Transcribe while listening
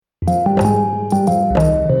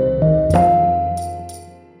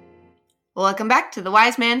Welcome back to The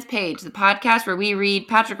Wise Man's Page, the podcast where we read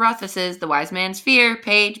Patrick Rothfuss's The Wise Man's Fear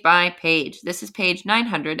page by page. This is page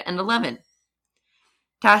 911.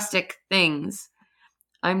 Tastic things.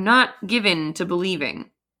 I'm not given to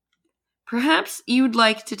believing. Perhaps you'd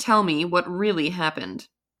like to tell me what really happened.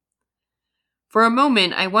 For a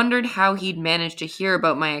moment, I wondered how he'd managed to hear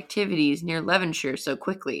about my activities near Levenshire so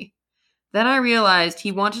quickly. Then I realized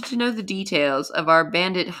he wanted to know the details of our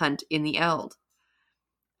bandit hunt in the Eld.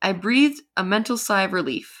 I breathed a mental sigh of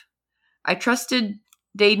relief. I trusted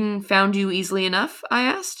Dedan found you easily enough, I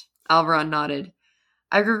asked. Alvaron nodded.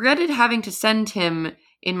 I regretted having to send him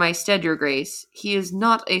in my stead, Your Grace. He is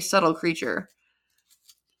not a subtle creature.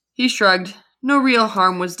 He shrugged. No real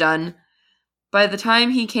harm was done. By the time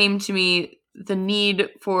he came to me, the need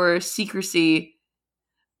for secrecy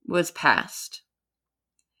was past.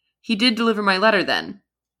 He did deliver my letter, then?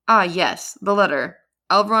 Ah, yes, the letter.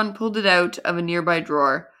 Alvaron pulled it out of a nearby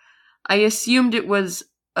drawer. I assumed it was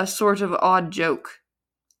a sort of odd joke.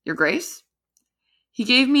 Your Grace? He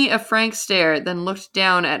gave me a frank stare, then looked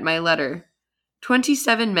down at my letter.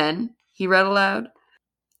 27 men, he read aloud.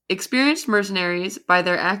 Experienced mercenaries by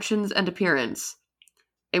their actions and appearance.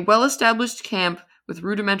 A well-established camp with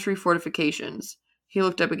rudimentary fortifications. He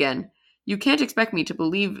looked up again. You can't expect me to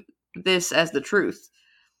believe this as the truth.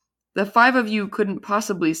 The 5 of you couldn't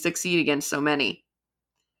possibly succeed against so many.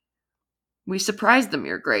 We surprised them,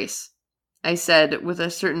 Your Grace, I said with a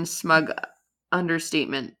certain smug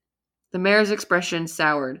understatement. The mayor's expression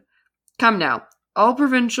soured. Come now, all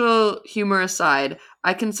provincial humor aside,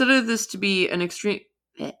 I consider this to be in extremely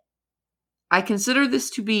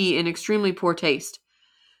poor taste.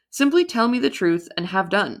 Simply tell me the truth and have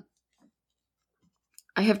done.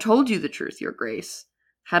 I have told you the truth, Your Grace.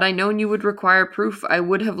 Had I known you would require proof, I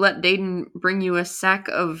would have let Dedan bring you a sack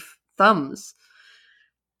of thumbs.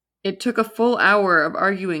 It took a full hour of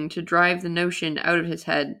arguing to drive the notion out of his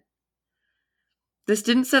head. This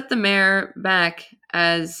didn't set the mayor back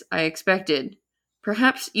as I expected.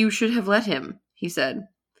 Perhaps you should have let him, he said.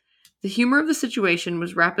 The humor of the situation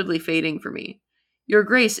was rapidly fading for me. Your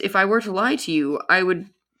Grace, if I were to lie to you, I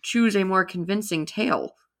would choose a more convincing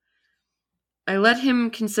tale. I let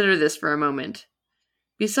him consider this for a moment.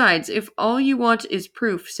 Besides, if all you want is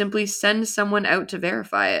proof, simply send someone out to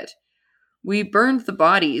verify it. We burned the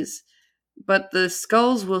bodies, but the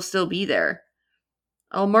skulls will still be there.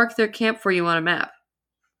 I'll mark their camp for you on a map.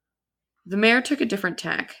 The mayor took a different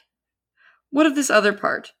tack. What of this other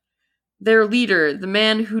part? Their leader, the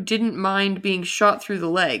man who didn't mind being shot through the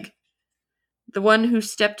leg. The one who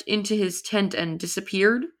stepped into his tent and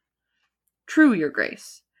disappeared? True, Your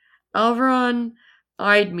Grace. Alvaron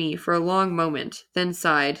eyed me for a long moment, then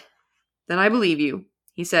sighed. Then I believe you,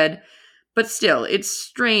 he said. But still, it's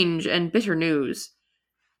strange and bitter news.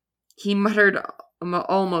 He muttered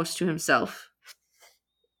almost to himself.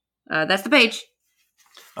 That's the page.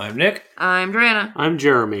 I'm Nick. I'm Joanna. I'm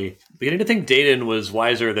Jeremy. Beginning to think Dedan was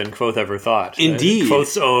wiser than Kvothe ever thought. Indeed.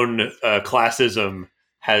 Kvothe's own classism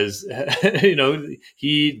has,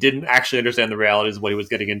 he didn't actually understand the realities of what he was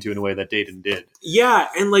getting into in a way that Dedan did. Yeah,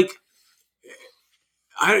 and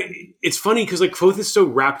it's funny because Kvothe is so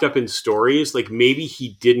wrapped up in stories, maybe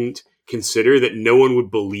he didn't consider that no one would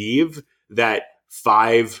believe that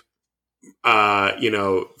 5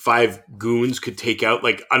 goons could take out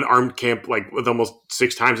an armed camp with almost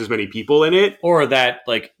 6 times as many people in it, or that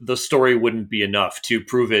the story wouldn't be enough to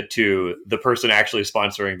prove it to the person actually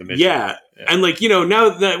sponsoring the mission. Yeah. And now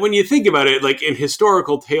that when you think about it, in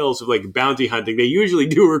historical tales of bounty hunting, they usually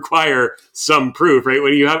do require some proof, right?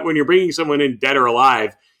 When you're bringing someone in dead or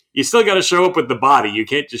alive, you still got to show up with the body. You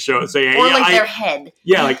can't just show say, or their head.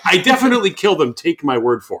 Yeah, I definitely killed them. Take my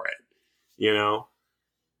word for it.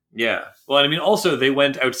 Yeah. Well, also they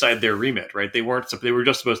went outside their remit, right? They were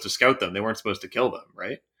just supposed to scout them. They weren't supposed to kill them,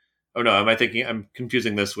 right? Oh no, I'm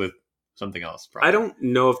confusing this with something else. Probably. I don't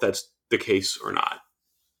know if that's the case or not.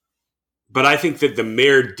 But I think that the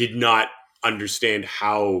mayor did not understand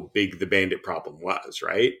how big the bandit problem was,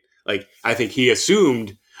 right? I think he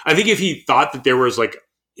assumed, if he thought that there was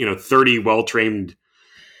 30 well-trained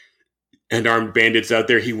and armed bandits out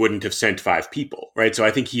there, he wouldn't have sent 5 people, right? So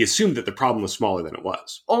I think he assumed that the problem was smaller than it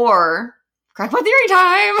was. Or, crackpot theory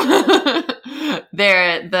time!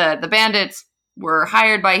 The bandits were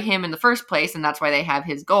hired by him in the first place, and that's why they have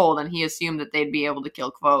his gold, and he assumed that they'd be able to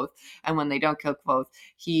kill Kvothe, and when they don't kill Kvothe,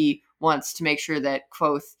 he wants to make sure that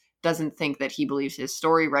Kvothe doesn't think that he believes his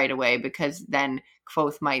story right away, because then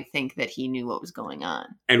Kvothe might think that he knew what was going on.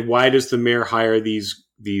 And why does the mayor hire these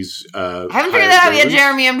I haven't figured that out yet,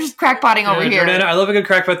 Jeremy. I'm just crackpotting over here. Jordan, I love a good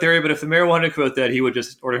crackpot theory, but if the mayor wanted to quote that, he would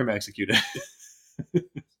just order him executed.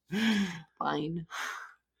 Fine.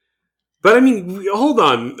 But I mean, hold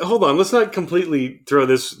on. Let's not completely throw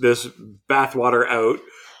this bathwater out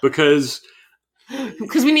because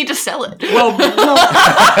we need to sell it. Well, you called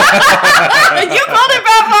it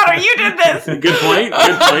bathwater. You did this. Good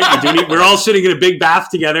point. We're all sitting in a big bath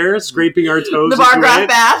together, scraping our toes. The bar graph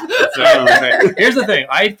bath. Here's the thing.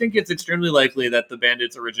 I think it's extremely likely that the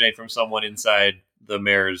bandits originate from someone inside the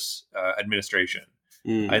mayor's administration.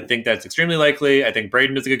 I think that's extremely likely. I think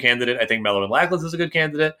Braden is a good candidate. I think Mellowin Lackless is a good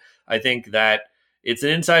candidate. I think that it's an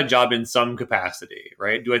inside job in some capacity,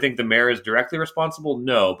 right? Do I think the mayor is directly responsible?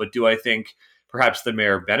 No. But do I think perhaps the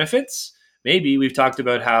mayor benefits? Maybe. We've talked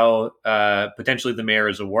about how potentially the mayor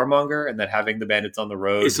is a warmonger and that having the bandits on the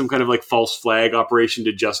road is some kind of like false flag operation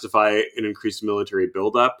to justify an increased military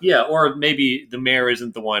buildup. Yeah, or maybe the mayor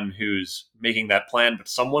isn't the one who's making that plan, but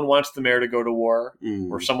someone wants the mayor to go to war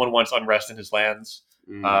or someone wants unrest in his lands.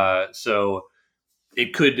 So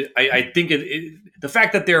it could, I think the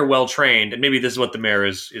fact that they're well trained, and maybe this is what the mayor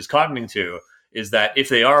is cottoning to, is that if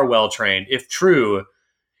they are well trained, if true,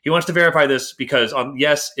 he wants to verify this because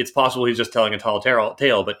yes, it's possible he's just telling a tall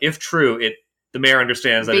tale, but if true, the mayor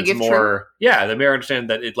understands that it's more. True. Yeah, the mayor understands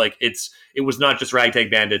that it was not just ragtag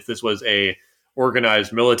bandits. This was a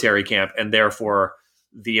organized military camp, and therefore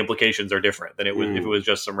the implications are different than it would if it was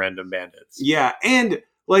just some random bandits. Yeah, and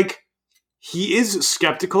like he is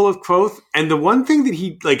skeptical of Kvothe, and the one thing that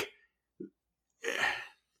he like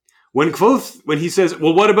when he says,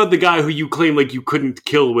 "Well, what about the guy who you claim like you couldn't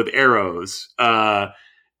kill with arrows?"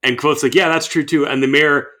 And Kvothe's like, "Yeah, that's true too." And the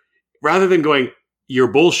mayor, rather than going,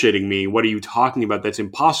 "You're bullshitting me. What are you talking about? That's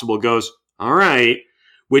impossible," goes, "All right,"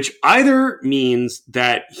 which either means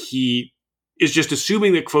that he is just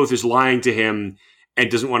assuming that Kvothe is lying to him and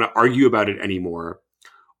doesn't want to argue about it anymore,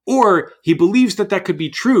 or he believes that could be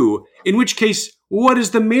true, in which case, what does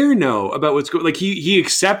the mayor know about what's going on? Like, he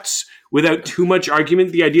accepts without too much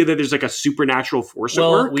argument the idea that there's like a supernatural force at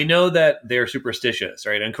work? Well, we know that they're superstitious,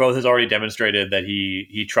 right? And Kvothe has already demonstrated that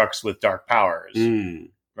he trucks with dark powers,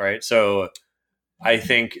 right? So I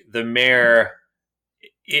think the mayor,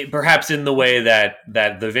 perhaps in the way that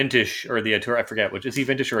the Vintish or the Atura, I forget, which is he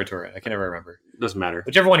Vintish or Atura? I can never remember. Doesn't matter.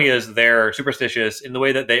 Whichever one he is, they're superstitious in the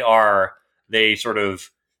way that they sort of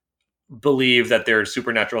believe that there's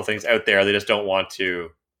supernatural things out there. They just don't want to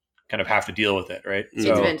kind of have to deal with it, right? He's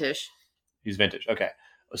Vintish. He's Vintish. Okay.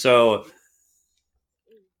 So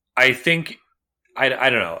I think, I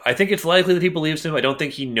don't know. I think it's likely that he believes him. I don't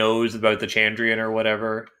think he knows about the Chandrian or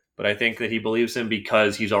whatever, but I think that he believes him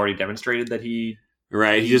because he's already demonstrated that he...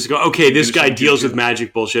 Right. He just go, okay, this guy deals with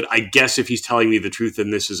magic bullshit. I guess if he's telling me the truth, then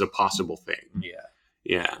this is a possible thing. Yeah.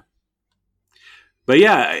 Yeah. But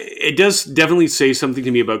yeah, it does definitely say something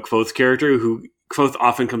to me about Kvothe's character, who Kvothe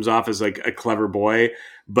often comes off as like a clever boy,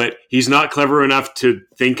 but he's not clever enough to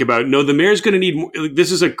think about, no, the mayor's going to need,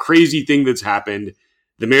 this is a crazy thing that's happened.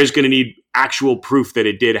 The mayor's going to need actual proof that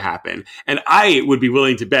it did happen. And I would be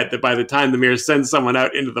willing to bet that by the time the mayor sends someone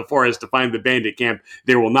out into the forest to find the bandit camp,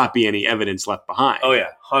 there will not be any evidence left behind. Oh yeah,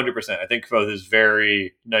 100%. I think Kvothe is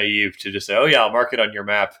very naive to just say, oh yeah, I'll mark it on your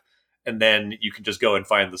map, and then you can just go and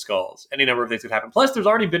find the skulls. Any number of things could happen. Plus, there's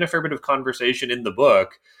already been a fair bit of conversation in the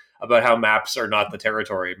book about how maps are not the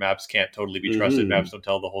territory. Maps can't totally be trusted. Maps don't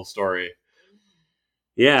tell the whole story.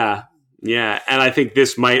 Yeah. Yeah. And I think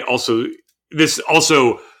this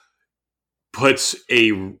also puts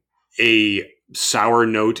a sour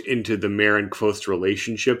note into the mayor and Kvothe's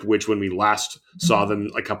relationship, which when we last saw them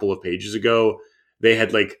a couple of pages ago, they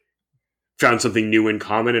had like found something new in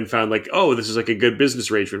common and found like, oh, this is like a good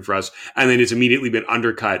business arrangement for us. And then it's immediately been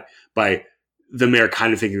undercut by the mayor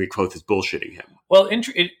kind of thinking that Kvothe is bullshitting him. Well,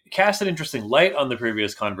 it cast an interesting light on the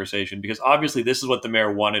previous conversation because obviously this is what the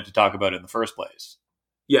mayor wanted to talk about in the first place.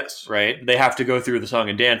 Yes. Right? They have to go through the song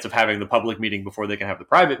and dance of having the public meeting before they can have the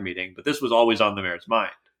private meeting, but this was always on the mayor's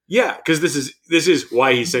mind. Yeah, because this is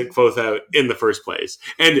why he sent Kvothe out in the first place.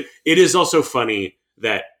 And it is also funny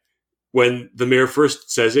that when the mayor first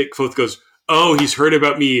says it, Kvothe goes, oh, he's heard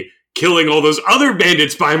about me killing all those other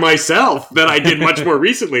bandits by myself that I did much more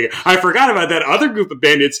recently. I forgot about that other group of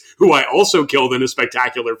bandits who I also killed in a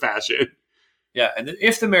spectacular fashion. Yeah, and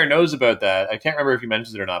if the mayor knows about that, I can't remember if he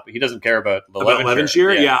mentions it or not, but he doesn't care about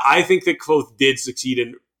Levenshire. Yeah, I think that Kvothe did succeed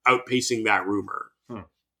in outpacing that rumor.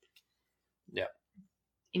 Yeah.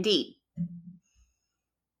 Indeed.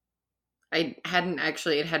 It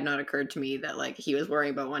had not occurred to me that like he was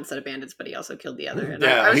worrying about one set of bandits, but he also killed the other. And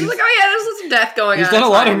I was just like, oh yeah, there's some death going on. He's done a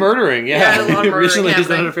lot of murdering. Yeah, a lot of murdering recently he's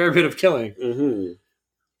happening. done a fair bit of killing.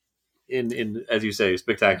 In as you say,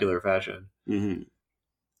 spectacular fashion. Mm-hmm.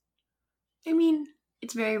 I mean,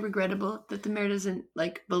 It's very regrettable that the mayor doesn't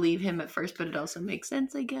believe him at first, but it also makes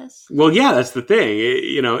sense, I guess. Well, yeah, that's the thing.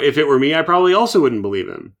 If it were me, I probably also wouldn't believe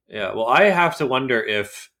him. Yeah, well, I have to wonder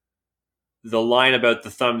if the line about the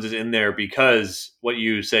thumbs is in there because what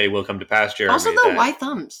you say will come to pass, Jeremy. Also, though, why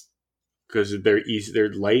thumbs? Because they're easy,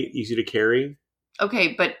 they're light, easy to carry.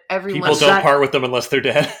 Okay, but everyone... People don't part with them unless they're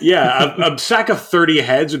dead. Yeah, a sack of 30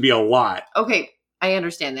 heads would be a lot. Okay, I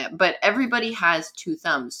understand that, but everybody has 2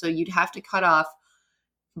 thumbs, so you'd have to cut off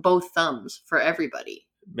both thumbs for everybody.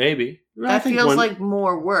 Maybe. That feels like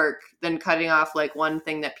more work than cutting off one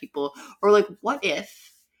thing that people... Or what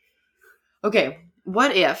if... Okay,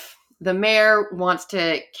 what if the mayor wants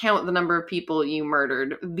to count the number of people you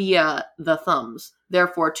murdered via the thumbs?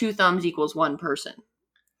 Therefore, 2 thumbs equals 1 person.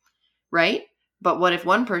 Right? But what if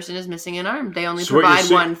one person is missing an arm? They only provide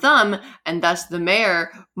 1 thumb, and thus the mayor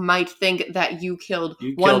might think that you killed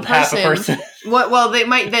one person. Half a person. Well, they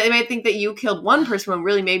might think that you killed 1 person when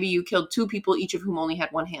really maybe you killed 2 people, each of whom only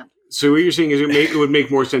had 1 hand. So what you're saying is it would make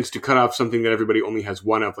more sense to cut off something that everybody only has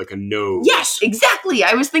 1 of, like a nose. Yes, exactly.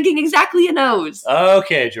 I was thinking exactly a nose.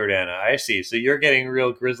 Okay, Jordana, I see. So you're getting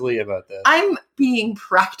real grisly about this. I'm being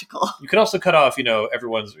practical. You could also cut off,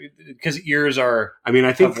 everyone's... Because ears are... I mean,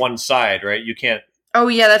 I think... have one side, right? You can't... Oh,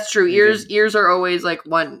 yeah, that's true. Ears are always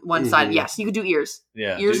one side. Yes, you could do ears.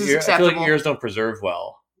 Yeah. Ears is acceptable. I feel like ears don't preserve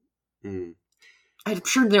well. Mm. I'm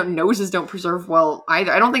sure their noses don't preserve well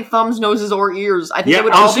either. I don't think thumbs, noses, or ears. I think they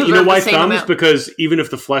would honestly, all preserve why the same thumbs? amount. Because even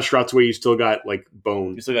if the flesh rots away, you still got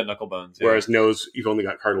bone. You still got knuckle bones. Yeah. Whereas nose, you've only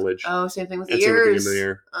got cartilage. Oh, same thing with and ears. Same with the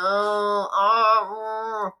ear.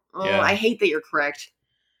 Yeah. I hate that you're correct.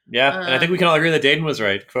 Yeah, and I think we can all agree that Dayton was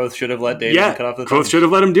right. Quoth should have let Dayton cut off the thumbs. Quoth should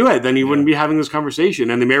have let him do it. Then he wouldn't be having this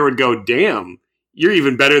conversation. And the mayor would go, damn, you're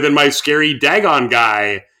even better than my scary Dagon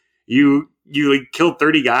guy. You killed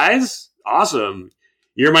 30 guys? Awesome.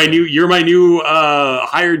 You're my new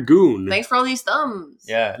hired goon. Thanks for all these thumbs.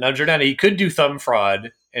 Yeah. Now, Jordana, he could do thumb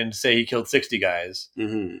fraud and say he killed 60 guys.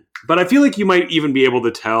 Mm-hmm. But I feel like you might even be able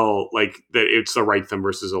to tell that it's the right thumb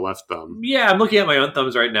versus a left thumb. Yeah, I'm looking at my own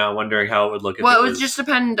thumbs right now, wondering how it would look. Well, it would just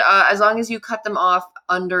depend. As long as you cut them off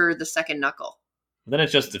under the second knuckle. Then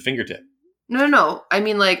it's just the fingertip. No. I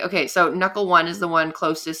mean, okay, so knuckle 1 is the one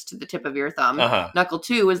closest to the tip of your thumb. Uh-huh. Knuckle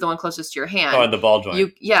 2 is the one closest to your hand. Oh, and the ball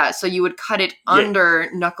joint. So you would cut it under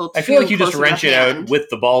knuckle 2. I feel like you just wrench it out with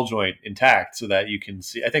the ball joint intact so that you can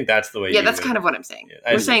see. I think that's the way. Yeah, that's kind of what I'm saying.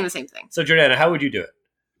 Yeah, we're saying the same thing. So, Jordana, how would you do it?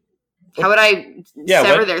 How would I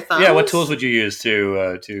sever their thumbs? Yeah, what tools would you use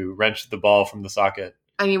to wrench the ball from the socket?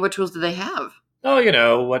 I mean, what tools do they have?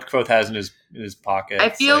 Oh, what Quoth has in his pocket. I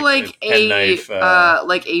feel like a knife,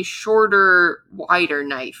 a shorter, wider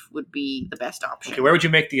knife would be the best option. Okay, where would you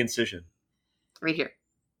make the incision? Right here.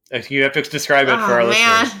 You have to describe it for our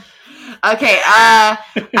listeners. Okay,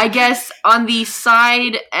 I guess on the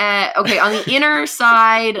side, on the inner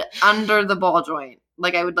side under the ball joint.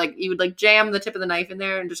 You would jam the tip of the knife in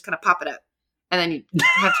there and just kind of pop it out. And then you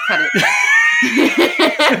have to cut it.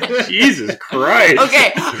 Jesus Christ.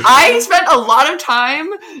 Okay, I spent a lot of time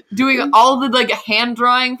doing all the hand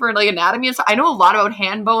drawing for anatomy and stuff. I know a lot about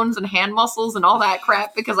hand bones and hand muscles and all that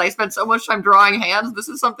crap because I spent so much time drawing hands. This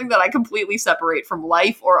is something that I completely separate from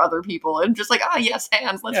life or other people. And just yes,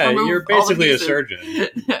 hands. Let's remove. You're basically a surgeon.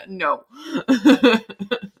 No.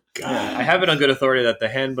 God. I have it on good authority that the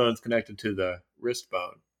hand bone's connected to the wrist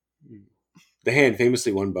bone. The hand,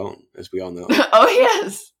 famously one bone, as we all know. Oh,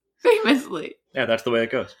 yes. Famously. Yeah, that's the way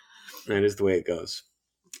it goes. That is the way it goes.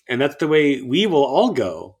 And that's the way we will all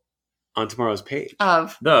go on tomorrow's page.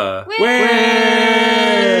 Of The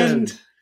Wind.